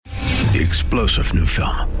The explosive new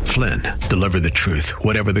film, Flynn, deliver the truth,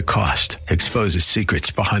 whatever the cost. Exposes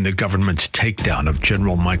secrets behind the government's takedown of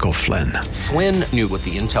General Michael Flynn. Flynn knew what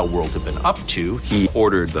the intel world had been up to. He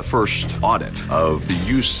ordered the first audit of the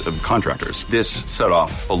use of contractors. This set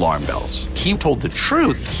off alarm bells. He told the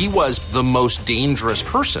truth. He was the most dangerous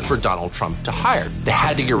person for Donald Trump to hire. They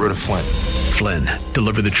had to get rid of Flynn. Flynn,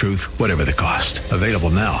 deliver the truth, whatever the cost. Available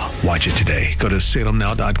now. Watch it today. Go to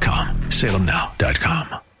salemnow.com.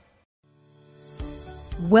 salemnow.com.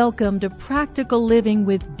 Welcome to Practical Living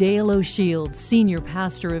with Dale O'Shields, Senior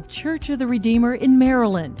Pastor of Church of the Redeemer in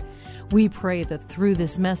Maryland. We pray that through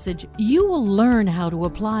this message, you will learn how to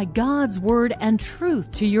apply God's Word and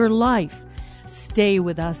truth to your life. Stay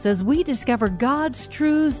with us as we discover God's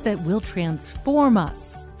truths that will transform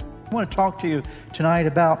us. I want to talk to you tonight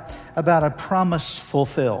about a promise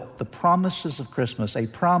fulfilled. The promises of Christmas, a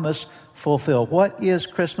promise fulfilled. What is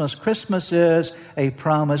Christmas? Christmas is a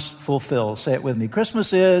promise fulfilled. Say it with me.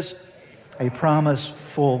 Christmas is a promise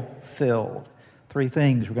fulfilled. Three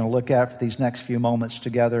things we're going to look at for these next few moments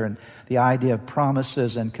together, and the idea of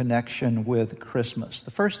promises and connection with Christmas.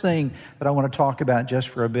 The first thing that I want to talk about just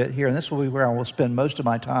for a bit here, and this will be where I will spend most of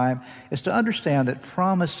my time, is to understand that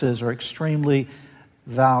promises are extremely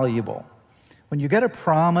valuable. When you get a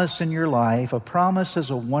promise in your life, a promise is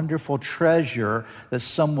a wonderful treasure that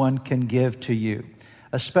someone can give to you,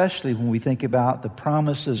 especially when we think about the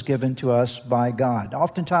promises given to us by God.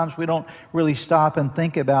 Oftentimes we don't really stop and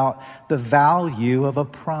think about the value of a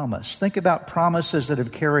promise. Think about promises that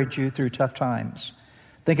have carried you through tough times.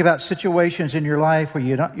 Think about situations in your life where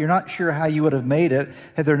you're not sure how you would have made it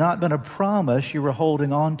had there not been a promise you were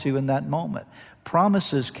holding on to in that moment.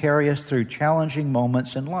 Promises carry us through challenging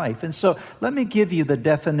moments in life. And so let me give you the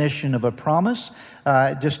definition of a promise,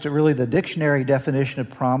 really the dictionary definition of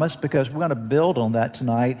promise, because we're going to build on that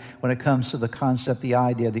tonight when it comes to the concept, the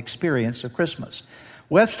idea, the experience of Christmas.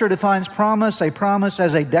 Webster defines a promise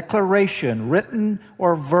as a declaration, written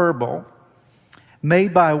or verbal,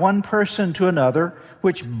 made by one person to another,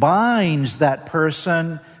 which binds that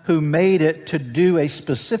person who made it to do a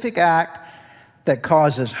specific act that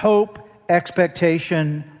causes hope,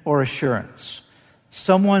 expectation, or assurance.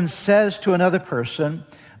 Someone says to another person,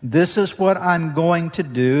 this is what I'm going to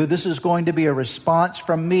do. This is going to be a response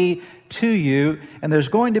from me to you. And there's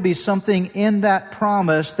going to be something in that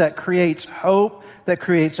promise that creates hope, that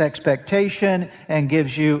creates expectation, and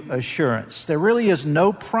gives you assurance. There really is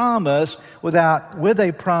no promise with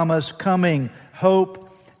a promise coming hope,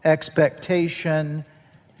 expectation,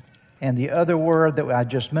 and the other word that I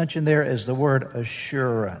just mentioned there is the word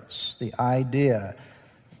assurance. The idea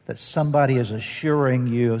that somebody is assuring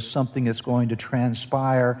you of something that's going to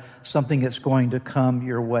transpire, something that's going to come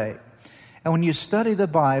your way. And when you study the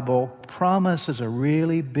Bible, promise is a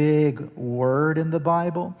really big word in the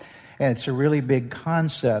Bible. And it's a really big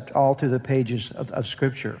concept all through the pages of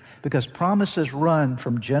Scripture, because promises run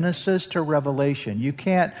from Genesis to Revelation. You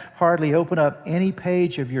can't hardly open up any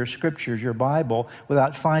page of your Scriptures, your Bible,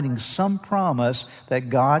 without finding some promise that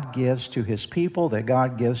God gives to His people, that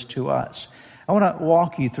God gives to us. I want to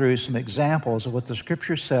walk you through some examples of what the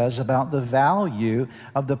Scripture says about the value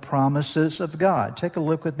of the promises of God. Take a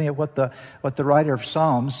look with me at what the writer of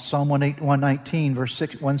Psalms, Psalm 119, verse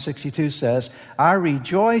 162 says, I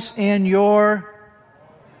rejoice in your...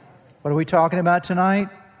 What are we talking about tonight?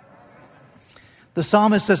 The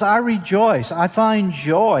psalmist says, I rejoice, I find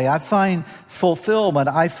joy, I find fulfillment,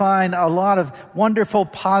 I find a lot of wonderful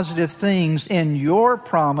positive things in your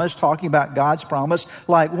promise, talking about God's promise,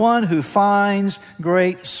 like one who finds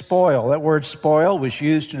great spoil. That word spoil was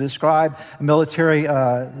used to describe military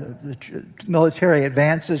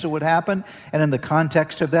advances that would happen, and in the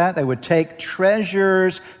context of that, they would take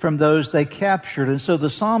treasures from those they captured. And so the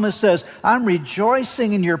psalmist says, I'm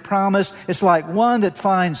rejoicing in your promise. It's like one that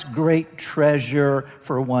finds great treasure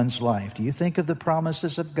for one's life. Do you think of the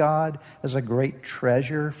promises of God as a great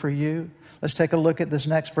treasure for you? Let's take a look at this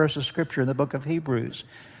next verse of Scripture in the book of Hebrews.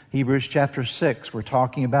 Hebrews chapter 6, we're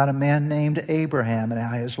talking about a man named Abraham and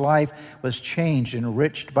how his life was changed,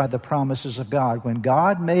 enriched by the promises of God. When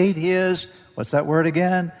God made His, what's that word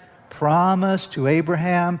again? Promise to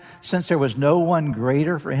Abraham, since there was no one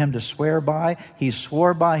greater for him to swear by, he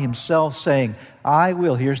swore by himself, saying, I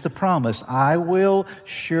will, here's the promise, I will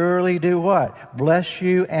surely do what? Bless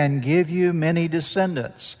you and give you many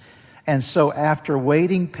descendants. And so after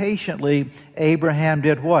waiting patiently, Abraham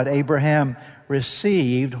did what? Abraham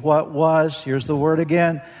received what was, here's the word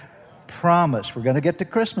again, promise. We're going to get to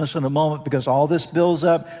Christmas in a moment because all this builds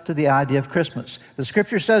up to the idea of Christmas. The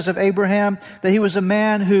Scripture says of Abraham that he was a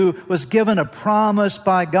man who was given a promise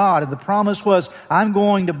by God. And the promise was, I'm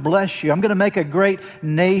going to bless you. I'm going to make a great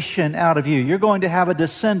nation out of you. You're going to have a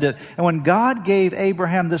descendant. And when God gave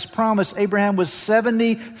Abraham this promise, Abraham was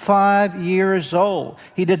 75 years old.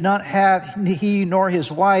 He nor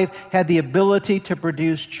his wife had the ability to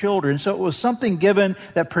produce children. So it was something given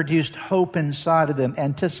that produced hope inside of them,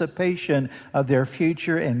 anticipation of their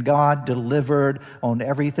future, and God delivered on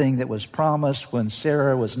everything that was promised. When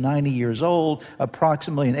Sarah was 90 years old,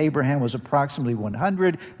 approximately, and Abraham was approximately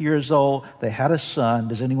 100 years old, they had a son.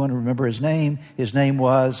 Does anyone remember his name? His name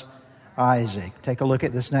was Isaac. Take a look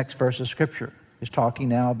at this next verse of Scripture. He's talking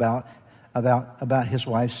now about his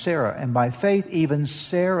wife Sarah. And by faith, even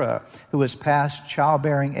Sarah, who was past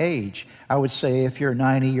childbearing age, I would say if you're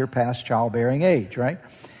 90, you're past childbearing age, right?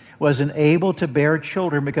 Wasn't able to bear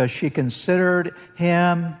children because she considered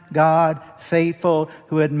him, God, faithful,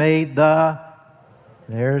 who had made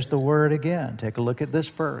there's the word again. Take a look at this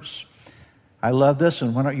verse. I love this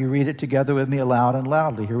one. Why don't you read it together with me aloud and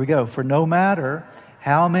loudly? Here we go. For no matter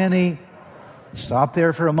how many, stop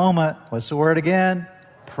there for a moment. What's the word again?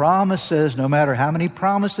 Promises. No matter how many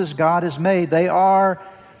promises God has made, they are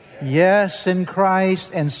yes in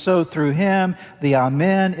Christ, and so through him, the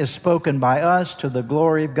Amen is spoken by us to the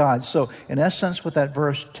glory of God. So, in essence, what that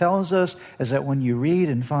verse tells us is that when you read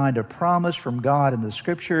and find a promise from God in the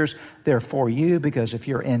Scriptures, they're for you, because if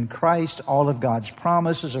you're in Christ, all of God's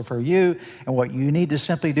promises are for you. And what you need to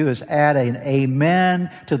simply do is add an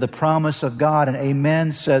amen to the promise of God. And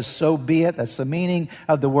amen says, so be it. That's the meaning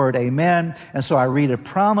of the word amen. And so I read a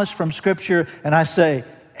promise from Scripture and I say,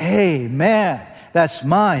 amen. That's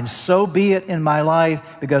mine. So be it in my life,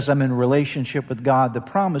 because I'm in relationship with God. The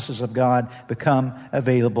promises of God become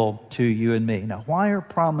available to you and me. Now, why are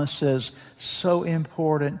promises so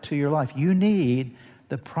important to your life? You need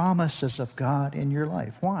the promises of God in your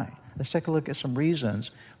life. Why? Let's take a look at some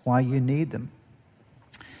reasons why you need them.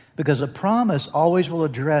 Because a promise always will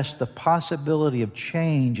address the possibility of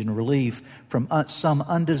change and relief from some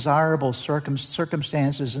undesirable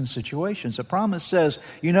circumstances and situations. A promise says,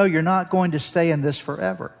 you know, you're not going to stay in this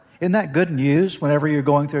forever. Isn't that good news whenever you're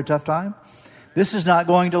going through a tough time? This is not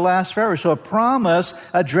going to last forever. So a promise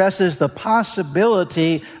addresses the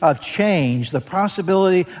possibility of change, the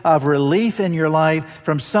possibility of relief in your life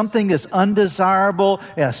from something that's undesirable,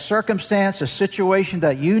 a circumstance, a situation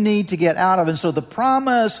that you need to get out of. And so the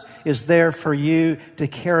promise is there for you to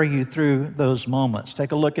carry you through those moments.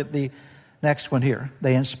 Take a look at the next one here.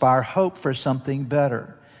 They inspire hope for something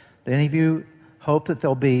better. Do any of you hope that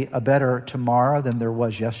there'll be a better tomorrow than there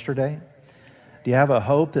was yesterday? Do you have a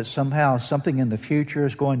hope that somehow something in the future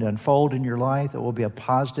is going to unfold in your life that will be a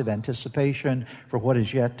positive anticipation for what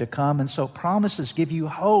is yet to come? And so promises give you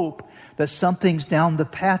hope that something's down the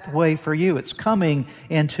pathway for you. It's coming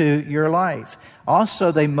into your life.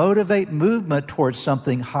 Also, they motivate movement towards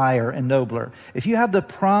something higher and nobler. If you have the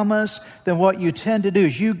promise, then what you tend to do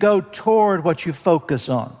is you go toward what you focus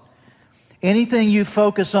on. Anything you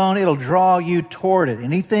focus on, it'll draw you toward it.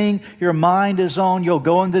 Anything your mind is on, you'll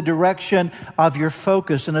go in the direction of your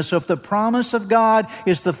focus. And so if the promise of God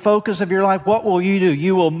is the focus of your life, what will you do?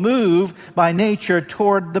 You will move by nature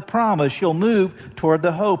toward the promise. You'll move toward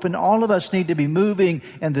the hope. And all of us need to be moving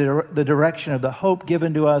in the direction of the hope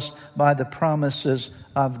given to us by the promises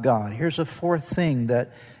of God. Here's a fourth thing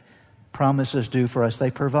that promises do for us. They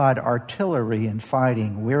provide artillery in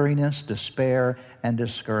fighting weariness, despair, and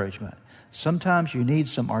discouragement. Sometimes you need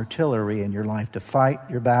some artillery in your life to fight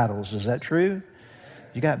your battles. Is that true?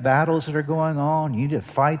 You got battles that are going on. You need to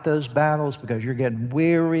fight those battles because you're getting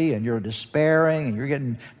weary and you're despairing and you're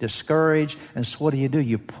getting discouraged. And so what do?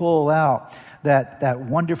 You pull out that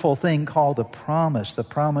wonderful thing called the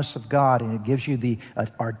promise of God, and it gives you the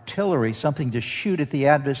artillery, something to shoot at the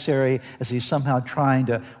adversary as he's somehow trying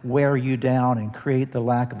to wear you down and create the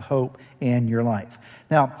lack of hope in your life.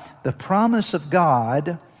 Now, the promise of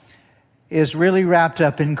God is really wrapped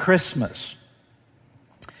up in Christmas,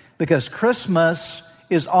 because Christmas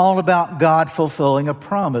is all about God fulfilling a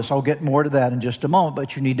promise. I'll get more to that in just a moment,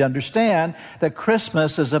 but you need to understand that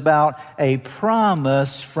Christmas is about a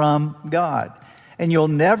promise from God. And you'll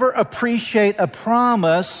never appreciate a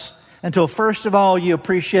promise until, first of all, you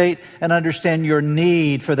appreciate and understand your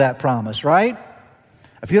need for that promise, right?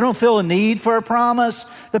 If you don't feel a need for a promise,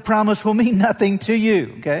 the promise will mean nothing to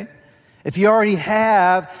you, okay? If you already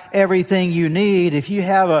have everything you need, if you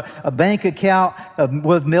have a bank account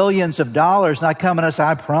with millions of dollars, and I come and I say,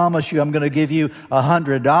 I promise you I'm going to give you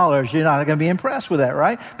 $100, you're not going to be impressed with that,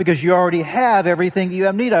 right? Because you already have everything you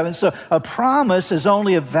have need of. And so a promise is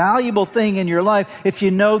only a valuable thing in your life if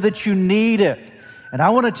you know that you need it. And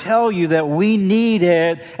I want to tell you that we need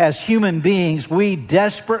it as human beings. We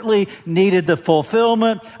desperately needed the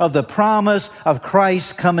fulfillment of the promise of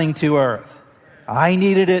Christ coming to earth. I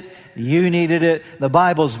needed it. You needed it. The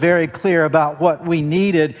Bible's very clear about what we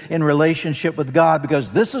needed in relationship with God,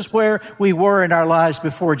 because this is where we were in our lives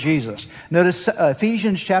before Jesus. Notice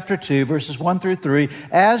Ephesians chapter 2, verses 1 through 3.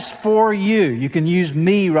 As for you can use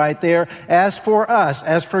me right there. As for us,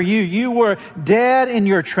 as for you were dead in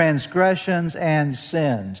your transgressions and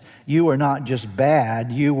sins. You were not just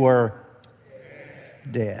bad, you were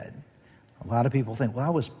dead. A lot of people think, well, I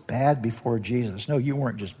was bad before Jesus. No, you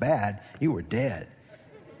weren't just bad. You were dead.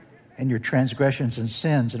 And your transgressions and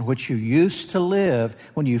sins in which you used to live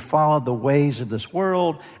when you followed the ways of this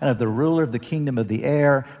world and of the ruler of the kingdom of the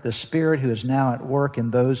air, the spirit who is now at work in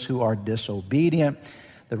those who are disobedient.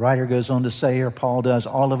 The writer goes on to say here, Paul does,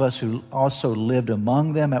 all of us who also lived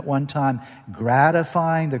among them at one time,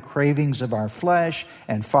 gratifying the cravings of our flesh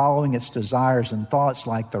and following its desires and thoughts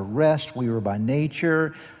like the rest. We were by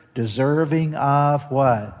nature deserving of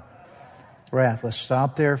what? Wrath. Let's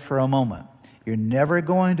stop there for a moment. You're never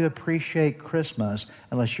going to appreciate Christmas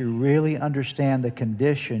unless you really understand the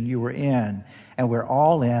condition you were in, and we're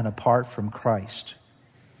all in apart from Christ.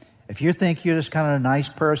 If you think you're just kind of a nice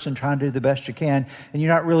person trying to do the best you can, and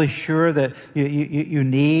you're not really sure that you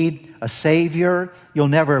need a Savior, you'll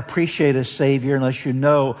never appreciate a Savior unless you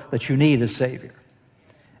know that you need a Savior.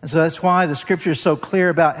 And so that's why the Scripture is so clear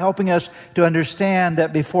about helping us to understand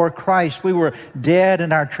that before Christ, we were dead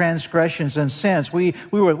in our transgressions and sins. We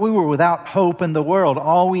were without hope in the world.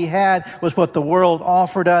 All we had was what the world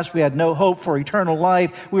offered us. We had no hope for eternal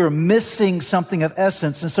life. We were missing something of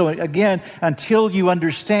essence. And so again, until you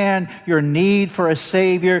understand your need for a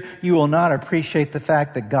Savior, you will not appreciate the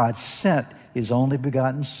fact that God sent His only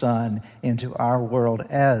begotten Son into our world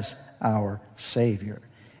as our Savior.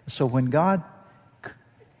 So when God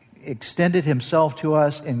extended Himself to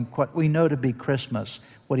us in what we know to be Christmas,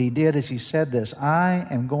 what He did is He said this: I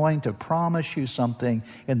am going to promise you something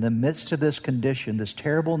in the midst of this condition, this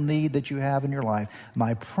terrible need that you have in your life.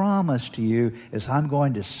 My promise to you is I'm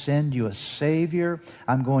going to send you a Savior.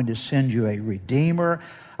 I'm going to send you a Redeemer.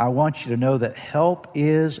 I want you to know that help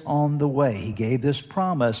is on the way. He gave this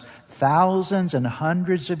promise thousands and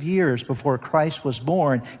hundreds of years before Christ was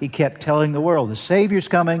born. He kept telling the world, the Savior's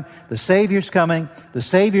coming, the Savior's coming, the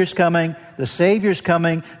Savior's coming, the Savior's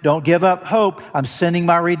coming. Don't give up hope. I'm sending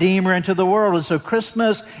my Redeemer into the world. And so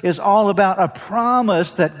Christmas is all about a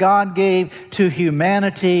promise that God gave to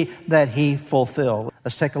humanity that He fulfilled.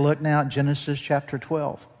 Let's take a look now at Genesis chapter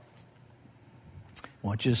 12. I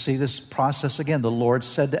want you to see this process again. The Lord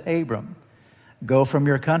said to Abram, go from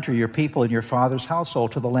your country, your people, and your father's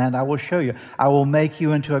household to the land I will show you. I will make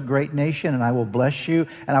you into a great nation, and I will bless you,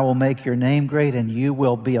 and I will make your name great, and you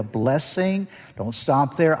will be a blessing. Don't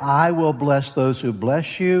stop there. I will bless those who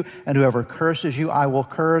bless you, and whoever curses you, I will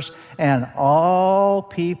curse, and all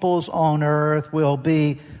peoples on earth will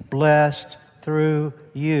be blessed through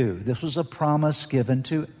you. This was a promise given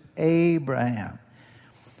to Abraham.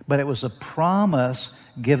 But it was a promise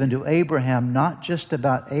given to Abraham, not just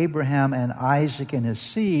about Abraham and Isaac and his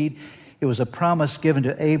seed. It was a promise given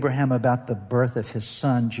to Abraham about the birth of his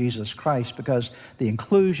son, Jesus Christ, because the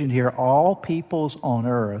inclusion here, all peoples on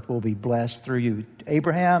earth will be blessed through you.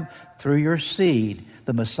 Abraham, through your seed,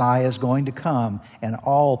 the Messiah is going to come, and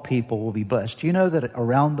all people will be blessed. Do you know that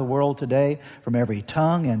around the world today, from every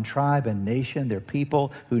tongue and tribe and nation, there are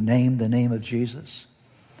people who name the name of Jesus?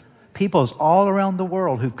 Peoples all around the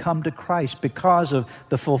world who've come to Christ because of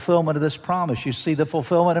the fulfillment of this promise. You see the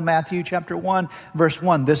fulfillment in Matthew chapter 1, verse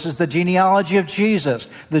 1. This is the genealogy of Jesus.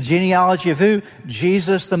 The genealogy of who?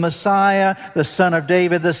 Jesus, the Messiah, the son of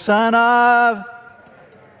David, the son of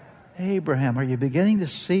Abraham. Are you beginning to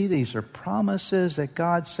see these are promises that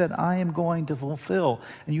God said, I am going to fulfill?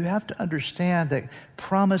 And you have to understand that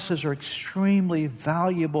promises are extremely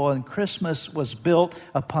valuable, and Christmas was built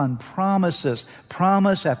upon promises,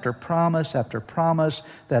 promise after promise after promise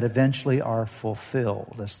that eventually are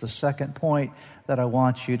fulfilled. That's the second point that I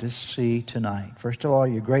want you to see tonight. First of all,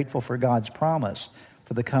 you're grateful for God's promise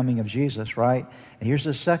for the coming of Jesus, right? And here's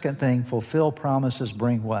the second thing: fulfilled promises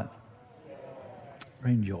bring what?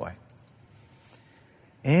 Bring joy.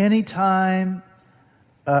 Anytime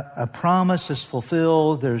a promise is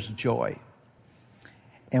fulfilled, there's joy.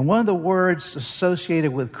 And one of the words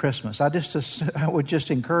associated with Christmas, I would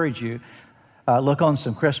just encourage you, look on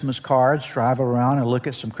some Christmas cards, drive around and look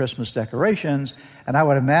at some Christmas decorations, and I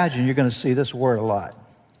would imagine you're going to see this word a lot,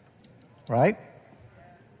 right?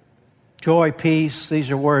 Joy, peace, these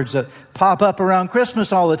are words that pop up around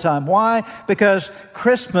Christmas all the time. Why? Because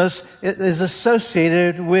Christmas is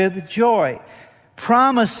associated with joy.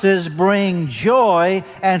 Promises bring joy,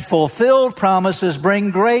 and fulfilled promises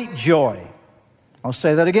bring great joy. I'll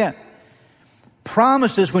say that again.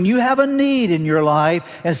 Promises, when you have a need in your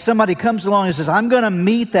life and somebody comes along and says, I'm going to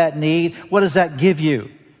meet that need, what does that give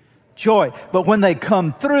you? Joy. But when they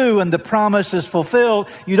come through and the promise is fulfilled,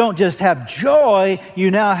 you don't just have joy,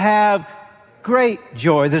 you now have great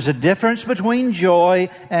joy. There's a difference between joy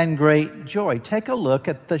and great joy. Take a look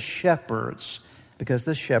at the shepherds, because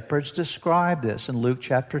the shepherds describe this in Luke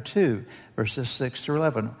chapter 2, verses 6 through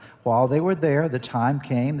 11. While they were there, the time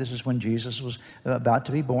came. This is when Jesus was about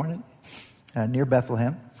to be born near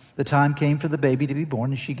Bethlehem. The time came for the baby to be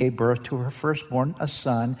born, and she gave birth to her firstborn, a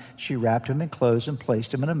son. She wrapped him in clothes and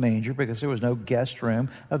placed him in a manger because there was no guest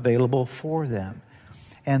room available for them.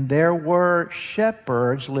 And there were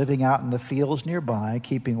shepherds living out in the fields nearby,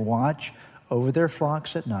 keeping watch over their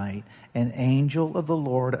flocks at night. An angel of the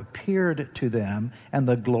Lord appeared to them, and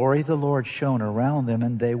the glory of the Lord shone around them,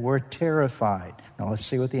 and they were terrified. Now let's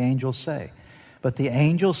see what the angels say. But the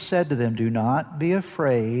angel said to them, do not be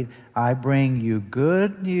afraid. I bring you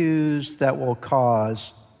good news that will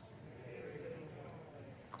cause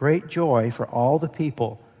great joy for all the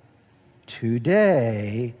people.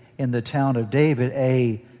 Today, in the town of David,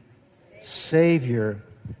 a Savior.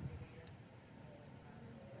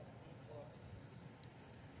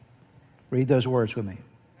 Read those words with me.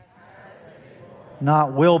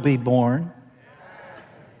 Not will be born.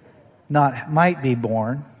 Not might be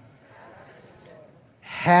born.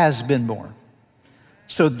 Has been born.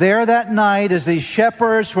 So there that night, as these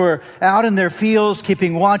shepherds were out in their fields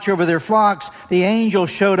keeping watch over their flocks, the angel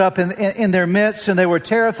showed up in their midst, and they were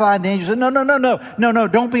terrified. And the angel said, no,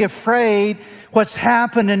 don't be afraid. What's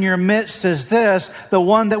happened in your midst is this: the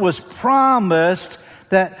one that was promised,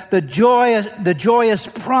 that the joyous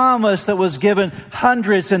promise that was given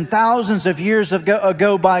hundreds and thousands of years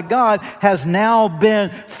ago by God has now been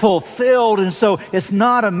fulfilled. And so it's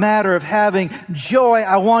not a matter of having joy.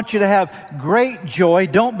 I want you to have great joy.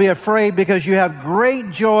 Don't be afraid, because you have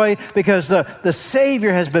great joy, because the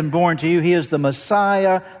Savior has been born to you. He is the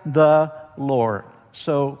Messiah, the Lord.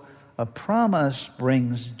 So a promise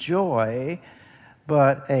brings joy,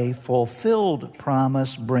 but a fulfilled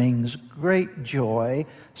promise brings great joy.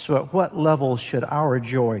 So at what level should our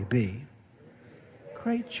joy be?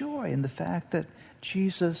 Great joy in the fact that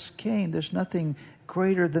Jesus came. There's nothing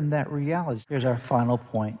greater than that reality. Here's our final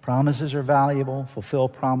point. Promises are valuable.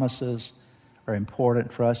 Fulfilled promises are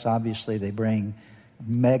important for us. Obviously, they bring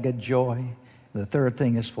mega joy. The third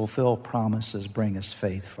thing is fulfilled promises bring us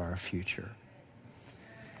faith for our future.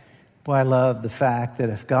 Boy, I love the fact that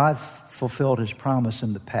if God fulfilled His promise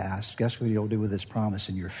in the past, guess what He'll do with His promise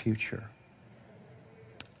in your future?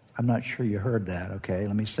 I'm not sure you heard that, okay?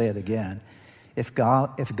 Let me say it again. If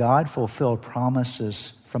God fulfilled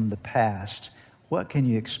promises from the past, what can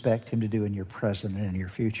you expect Him to do in your present and in your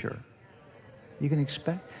future? You can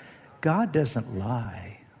expect... God doesn't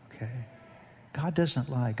lie, okay? God doesn't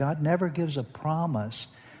lie. God never gives a promise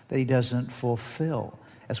that He doesn't fulfill.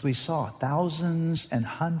 As we saw, thousands and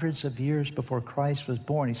hundreds of years before Christ was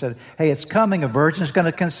born, He said, hey, it's coming. A virgin is going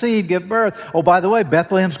to conceive, give birth. Oh, by the way,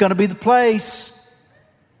 Bethlehem's going to be the place.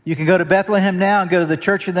 You can go to Bethlehem now and go to the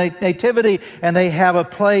Church of the Nativity, and they have a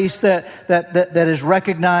place that is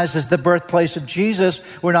recognized as the birthplace of Jesus.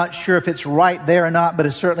 We're not sure if it's right there or not, but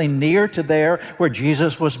it's certainly near to there where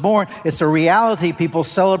Jesus was born. It's a reality. People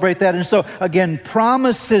celebrate that. And so, again,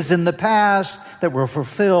 promises in the past that were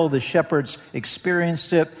fulfilled. The shepherds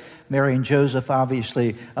experienced it. Mary and Joseph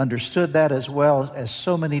obviously understood that as well, as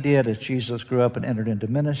so many did as Jesus grew up and entered into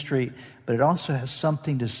ministry. But it also has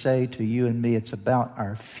something to say to you and me. It's about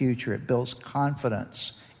our future. It builds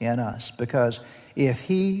confidence in us, because if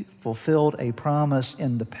He fulfilled a promise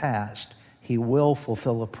in the past, He will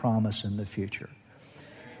fulfill a promise in the future.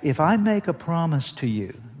 If I make a promise to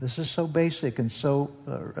you, this is so basic and so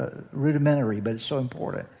rudimentary, but it's so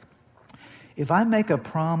important. If I make a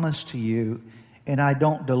promise to you and I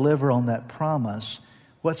don't deliver on that promise,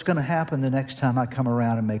 what's going to happen the next time I come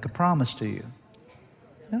around and make a promise to you?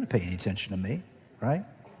 You're not paying any attention to me, right?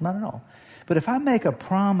 Not at all. But if I make a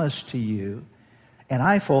promise to you and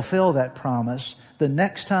I fulfill that promise, the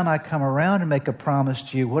next time I come around and make a promise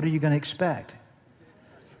to you, what are you going to expect?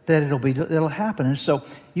 that it'll happen. And so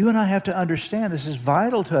you and I have to understand this is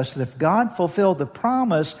vital to us, that if God fulfilled the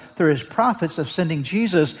promise through his prophets of sending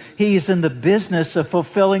Jesus, he's in the business of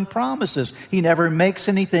fulfilling promises. He never makes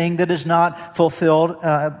anything that is not fulfilled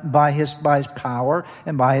by his power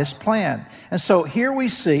and by his plan. And so here we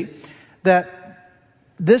see that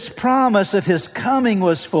this promise of his coming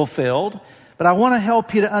was fulfilled. But I want to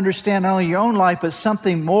help you to understand not only your own life, but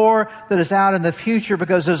something more that is out in the future,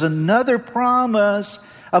 because there's another promise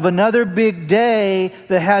of another big day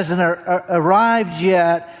that hasn't arrived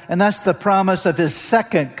yet, and that's the promise of his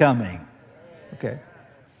second coming. Okay.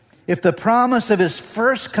 If the promise of his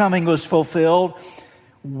first coming was fulfilled,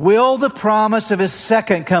 will the promise of his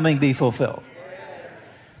second coming be fulfilled?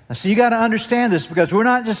 So you got to understand this, because we're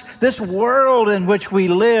not just, this world in which we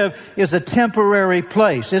live is a temporary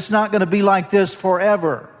place. It's not going to be like this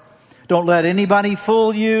forever. Don't let anybody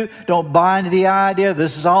fool you. Don't buy into the idea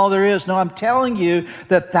this is all there is. No, I'm telling you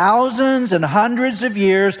that thousands and hundreds of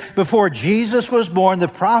years before Jesus was born, the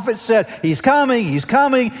prophet said, he's coming, he's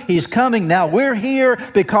coming, he's coming. Now we're here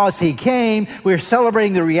because he came. We're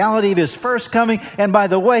celebrating the reality of his first coming. And by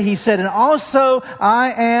the way, he said, and also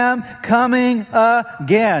I am coming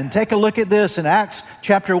again. Take a look at this in Acts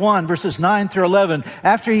chapter 1, verses 9 through 11.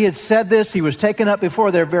 After he had said this, he was taken up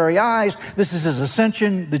before their very eyes. This is his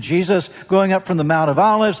ascension, the Jesus going up from the Mount of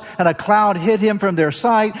Olives, and a cloud hid him from their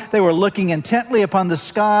sight. They were looking intently upon the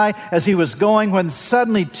sky as he was going, when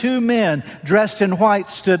suddenly two men dressed in white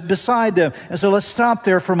stood beside them. And so let's stop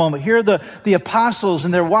there for a moment. Here are the apostles,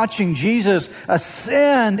 and they're watching Jesus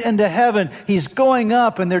ascend into heaven. He's going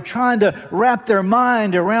up, and they're trying to wrap their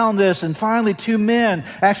mind around this. And finally, two men,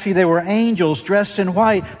 actually they were angels dressed in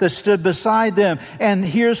white, that stood beside them. And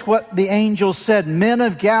here's what the angels said. Men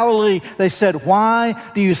of Galilee, they said, why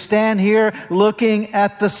do you stand here looking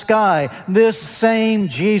at the sky? This same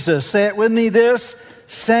Jesus, say it with me, this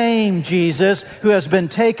same Jesus who has been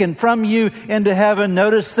taken from you into heaven.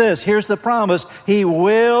 Notice this. Here's the promise. He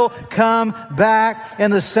will come back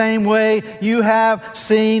in the same way you have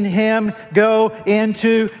seen him go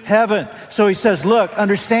into heaven. So he says, look,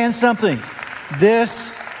 understand something.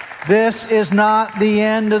 This is not the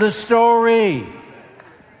end of the story.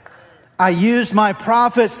 I used my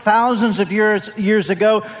prophets thousands of years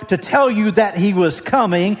ago to tell you that he was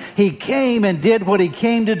coming. He came and did what he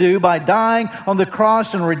came to do by dying on the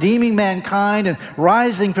cross and redeeming mankind and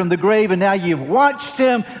rising from the grave. And now you've watched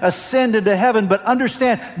him ascend into heaven. But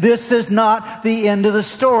understand, this is not the end of the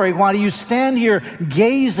story. Why do you stand here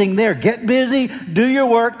gazing there? Get busy, do your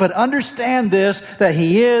work, but understand this, that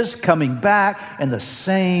he is coming back in the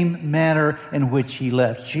same manner in which he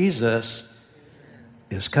left. Jesus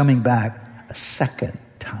is coming back a second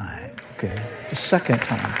time, okay? A second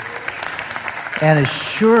time. And as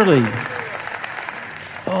surely,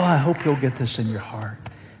 I hope you'll get this in your heart,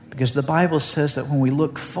 because the Bible says that when we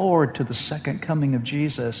look forward to the second coming of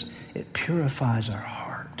Jesus, it purifies our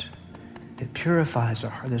heart. It purifies our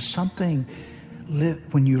heart. There's something,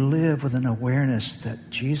 when you live with an awareness that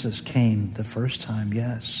Jesus came the first time,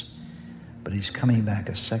 yes, but he's coming back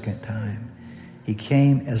a second time. He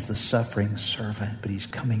came as the suffering servant, but he's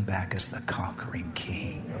coming back as the conquering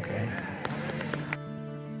king, okay?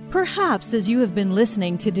 Perhaps as you have been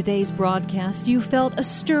listening to today's broadcast, you felt a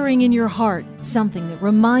stirring in your heart, something that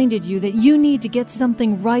reminded you that you need to get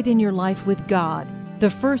something right in your life with God. The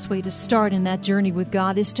first way to start in that journey with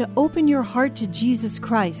God is to open your heart to Jesus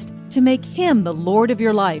Christ, to make him the Lord of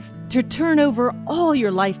your life, to turn over all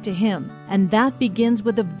your life to him. And that begins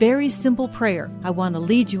with a very simple prayer. I want to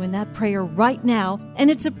lead you in that prayer right now, and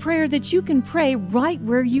it's a prayer that you can pray right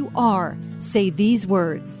where you are. Say these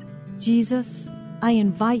words: Jesus, I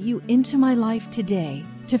invite you into my life today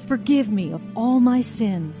to forgive me of all my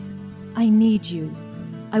sins. I need you.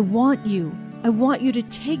 I want you. I want you to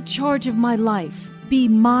take charge of my life. Be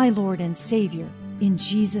my Lord and Savior. In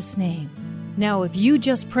Jesus' name. Now, if you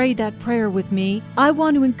just prayed that prayer with me, I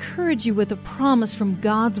want to encourage you with a promise from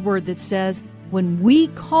God's Word that says, when we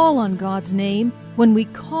call on God's name, when we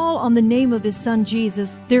call on the name of His Son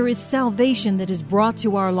Jesus, there is salvation that is brought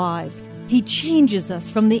to our lives. He changes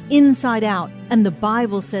us from the inside out. And the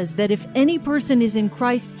Bible says that if any person is in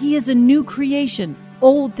Christ, he is a new creation.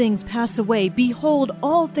 Old things pass away. Behold,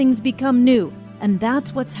 all things become new. And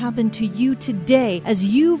that's what's happened to you today as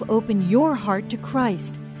you've opened your heart to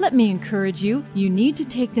Christ. Let me encourage you. You need to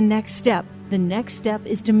take the next step. The next step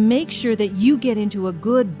is to make sure that you get into a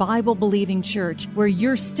good Bible-believing church where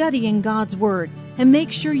you're studying God's Word. And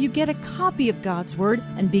make sure you get a copy of God's Word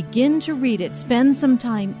and begin to read it. Spend some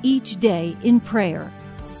time each day in prayer.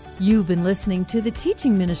 You've been listening to the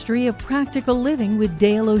teaching ministry of Practical Living with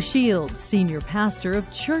Dale O'Shields, Senior Pastor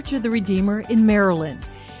of Church of the Redeemer in Maryland.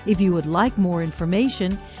 If you would like more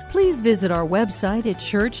information, please visit our website at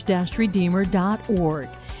church-redeemer.org.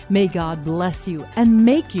 May God bless you and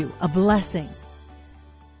make you a blessing.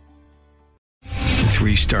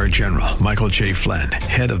 3-star General Michael J. Flynn,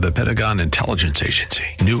 head of the Pentagon Intelligence Agency,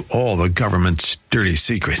 knew all the government's dirty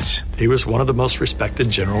secrets. He was one of the most respected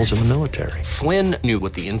generals in the military. Flynn knew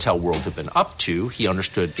what the intel world had been up to. He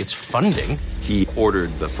understood its funding. He ordered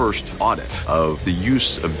the first audit of the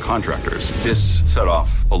use of contractors. This set off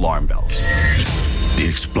alarm bells. The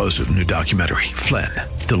explosive new documentary, Flynn,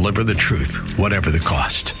 Deliver the Truth, Whatever the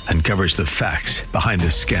Cost, uncovers the facts behind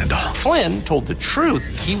this scandal. Flynn told the truth.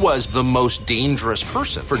 He was the most dangerous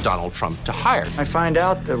person for Donald Trump to hire. I find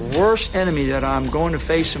out the worst enemy that I'm going to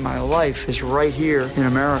face in my life is right here in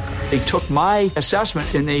America. They took my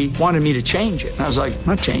assessment and they wanted me to change it. And I was like, I'm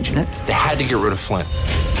not changing it. They had to get rid of Flynn.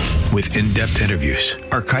 With in-depth interviews,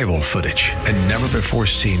 archival footage, and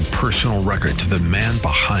never-before-seen personal records of the man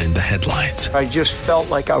behind the headlines. I just felt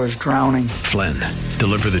like I was drowning. Flynn,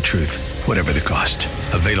 Deliver the Truth, Whatever the Cost.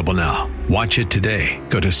 Available now. Watch it today.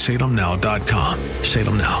 Go to salemnow.com.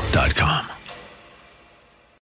 salemnow.com.